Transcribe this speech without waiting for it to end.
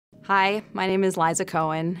Hi, my name is Liza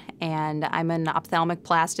Cohen, and I'm an ophthalmic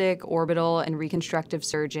plastic, orbital, and reconstructive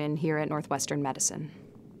surgeon here at Northwestern Medicine.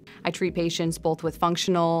 I treat patients both with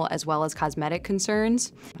functional as well as cosmetic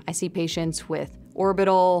concerns. I see patients with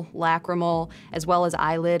orbital, lacrimal, as well as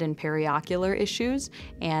eyelid and periocular issues,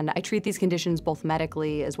 and I treat these conditions both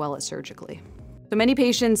medically as well as surgically. So many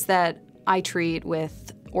patients that I treat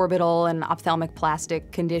with orbital and ophthalmic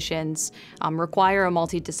plastic conditions require a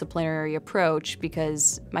multidisciplinary approach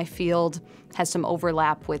because my field has some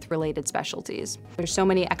overlap with related specialties. There's so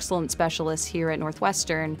many excellent specialists here at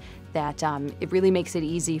Northwestern that it really makes it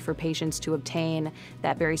easy for patients to obtain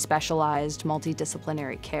that very specialized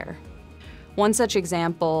multidisciplinary care. One such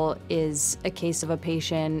example is a case of a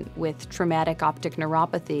patient with traumatic optic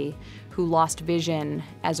neuropathy who lost vision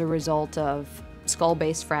as a result of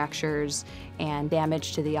skull-base fractures and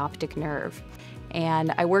damage to the optic nerve.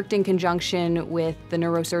 And I worked in conjunction with the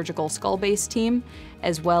neurosurgical skull-base team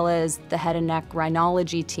as well as the head and neck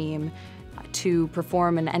rhinology team to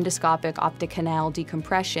perform an endoscopic optic canal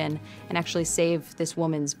decompression and actually save this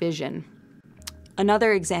woman's vision.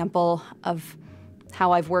 Another example of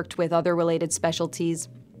how I've worked with other related specialties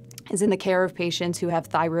is in the care of patients who have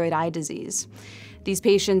thyroid eye disease. These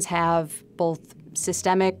patients have both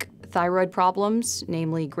systemic thyroid problems,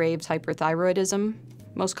 namely Graves' hyperthyroidism,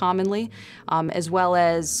 most commonly, as well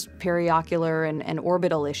as periocular and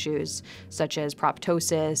orbital issues, such as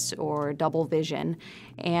proptosis or double vision.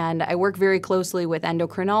 And I work very closely with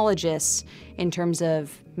endocrinologists in terms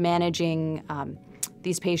of managing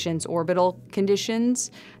these patients' orbital conditions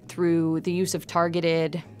through the use of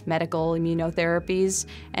targeted medical immunotherapies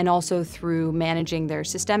and also through managing their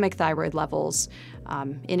systemic thyroid levels,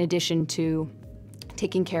 in addition to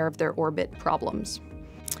taking care of their orbit problems.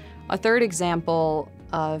 A third example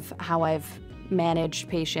of how I've managed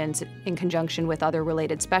patients in conjunction with other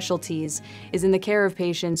related specialties is in the care of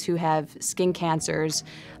patients who have skin cancers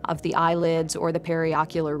of the eyelids or the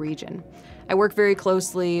periocular region. I work very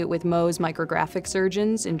closely with Mohs micrographic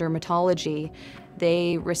surgeons in dermatology.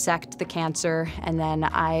 They resect the cancer and then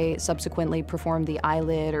I subsequently perform the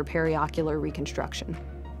eyelid or periocular reconstruction.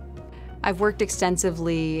 I've worked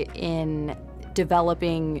extensively in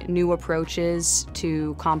developing new approaches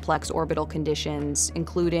to complex orbital conditions,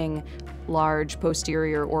 including large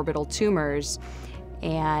posterior orbital tumors,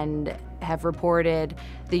 and have reported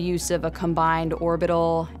the use of a combined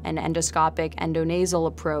orbital and endoscopic endonasal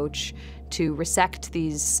approach to resect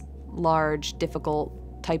these large,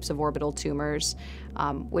 difficult types of orbital tumors,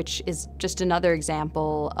 which is just another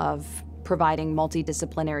example of providing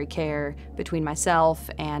multidisciplinary care between myself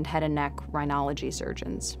and head and neck rhinology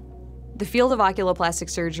surgeons. The field of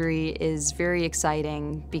oculoplastic surgery is very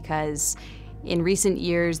exciting because in recent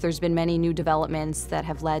years there's been many new developments that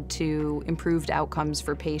have led to improved outcomes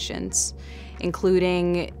for patients,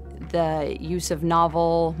 including the use of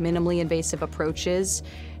novel, minimally invasive approaches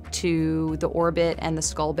to the orbit and the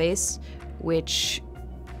skull base, which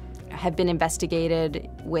have been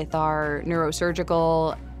investigated with our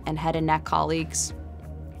neurosurgical and head and neck colleagues.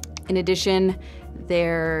 In addition,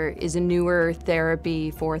 there is a newer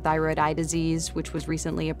therapy for thyroid eye disease, which was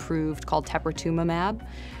recently approved, called teprotumumab,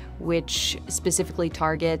 which specifically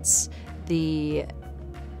targets the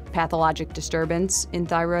pathologic disturbance in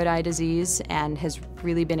thyroid eye disease and has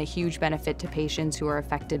really been a huge benefit to patients who are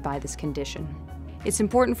affected by this condition. It's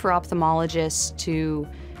important for ophthalmologists to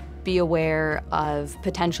be aware of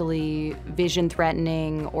potentially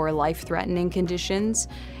vision-threatening or life-threatening conditions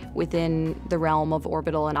within the realm of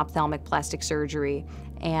orbital and ophthalmic plastic surgery.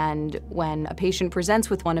 And when a patient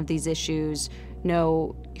presents with one of these issues,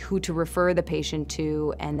 know who to refer the patient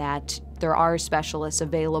to and that there are specialists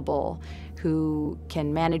available who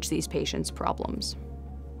can manage these patients' problems.